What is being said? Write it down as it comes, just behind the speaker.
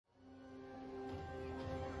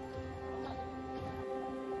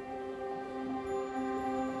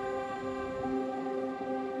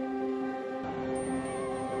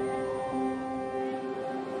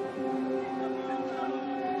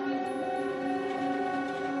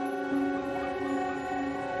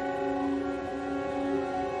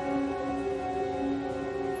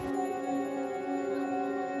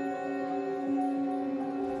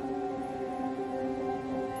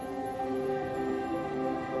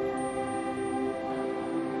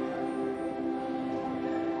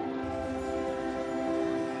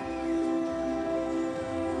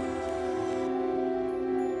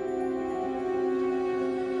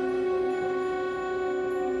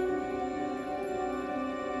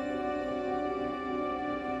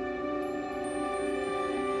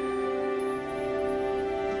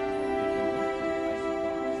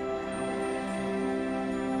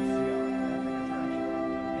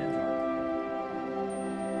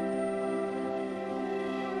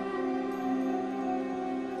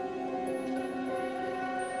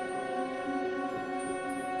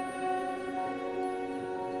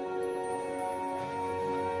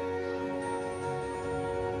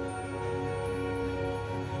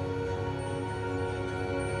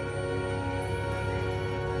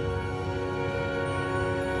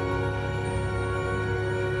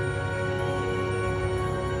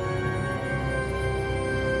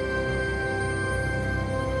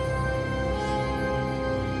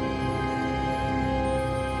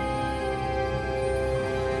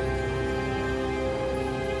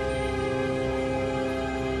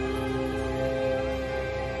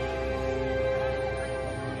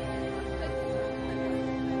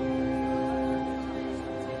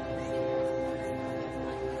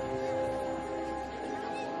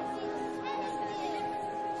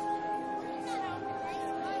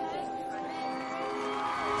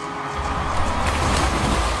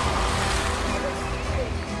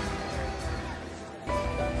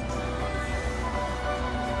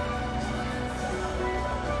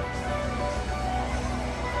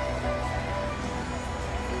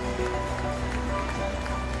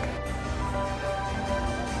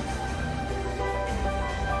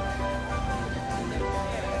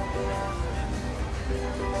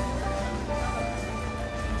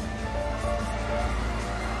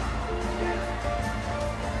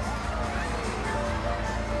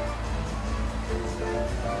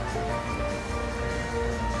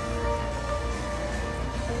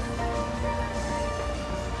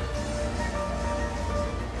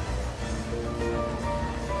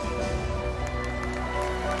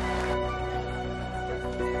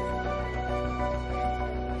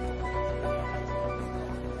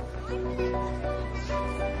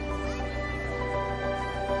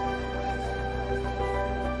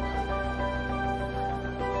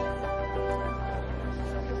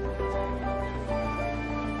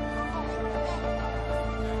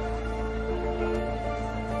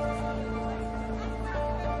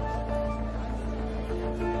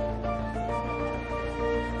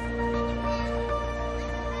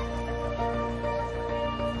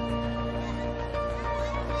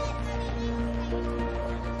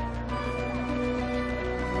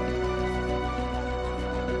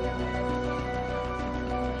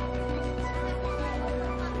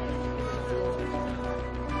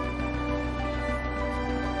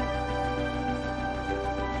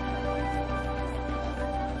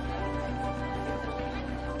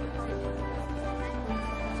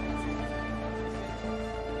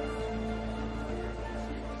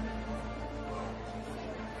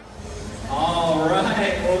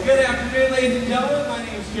Ladies and gentlemen, my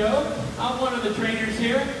name is Joe. I'm one of the trainers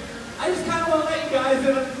here. I just kind of want to let you guys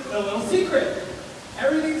in a little secret.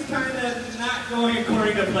 Everything's kind of not going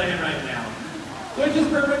according to plan right now, which is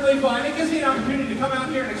perfectly fine. It gives me an opportunity to come out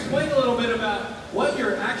here and explain a little bit about what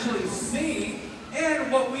you're actually seeing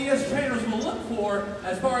and what we as trainers will look for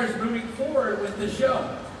as far as moving forward with the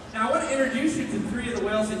show. Now, I want to introduce you to three of the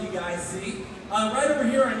whales that you guys see. Right over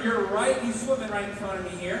here on your right, he's swimming right in front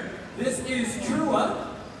of me here. This is Trua.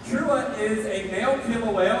 Trua is a male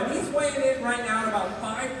killer whale. He's weighing in right now at about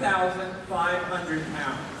 5,500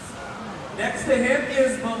 pounds. Next to him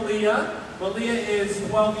is Beluga. Beluga is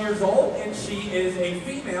 12 years old, and she is a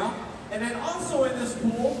female. And then also in this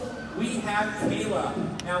pool, we have Kayla.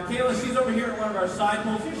 Now, Kayla, she's over here at one of our side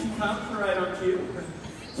pools. Here she comes, right on cue.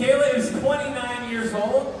 Kayla is 29 years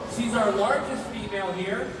old. She's our largest female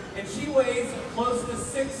here, and she weighs close to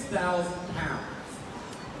 6,000 pounds.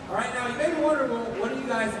 All right, now you may be wondering, well, what are you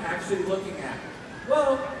guys actually looking at?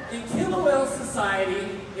 Well, in killer whale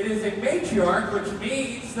society, it is a matriarch, which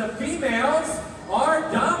means the females are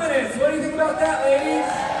dominant. What do you think about that, ladies?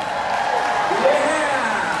 Yeah!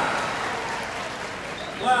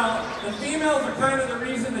 Well, the females are kind of the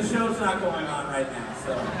reason the show's not going on right now,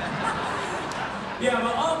 so. Yeah,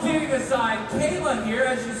 but all kidding aside, Kayla here,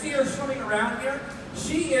 as you see her swimming around here,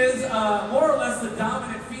 she is more or less the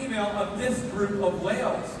dominant female of this group of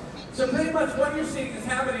whales. So pretty much what you're seeing is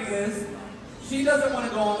happening is she doesn't want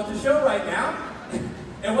to go on with the show right now.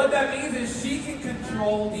 And what that means is she can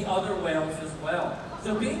control the other whales as well.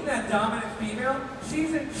 So being that dominant female,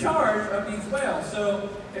 she's in charge of these whales. So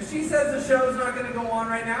if she says the show's not going to go on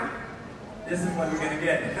right now, this is what you're going to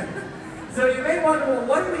get. So you may wonder, well,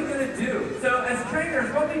 what are we going to do? So as trainers,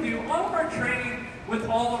 what we do, all of our training with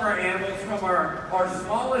all of our animals, from our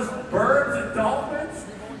smallest birds and dolphins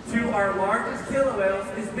to our largest killer whales,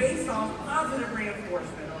 is based on positive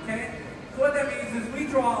reinforcement, okay? So what that means is we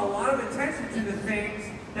draw a lot of attention to the things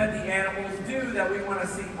that the animals do that we want to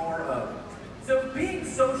see more of. So being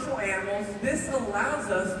social animals, this allows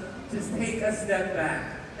us to take a step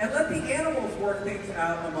back and let the animals work things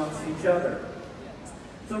out amongst each other.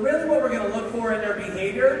 So really what we're going to look for in their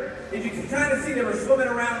behavior is you can kind of see they were swimming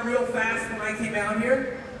around real fast when I came out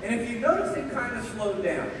here. And if you notice, they kind of slowed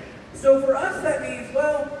down. So for us, that means,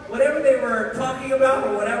 well, whatever they were talking about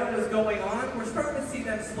or whatever was going on, we're starting to see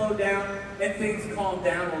them slow down and things calm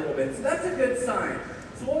down a little bit. So that's a good sign.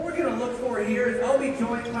 So what we're going to look for here is I'll be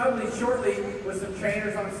joined probably shortly with some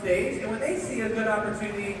trainers on stage. And when they see a good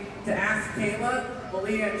opportunity to ask Kayla,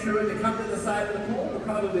 Malia, and Trua to come to the side of the pool, we'll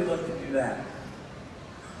probably look to do that.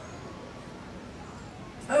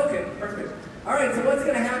 Okay, perfect. All right, so what's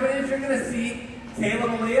going to happen is you're going to see Kayla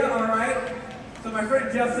and Malia, all right? So my friend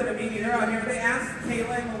Justin and Mimi, they're out here. They asked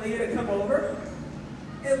Kayla and Malia to come over.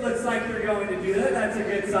 It looks like they're going to do that. That's a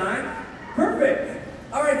good sign. Perfect.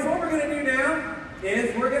 All right, so what we're going to do now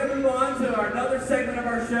is we're going to move on to another segment of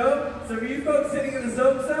our show. So for you folks sitting in the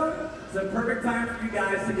soap zone, it's a perfect time for you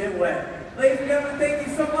guys to get wet. Ladies and gentlemen, thank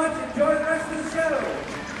you so much.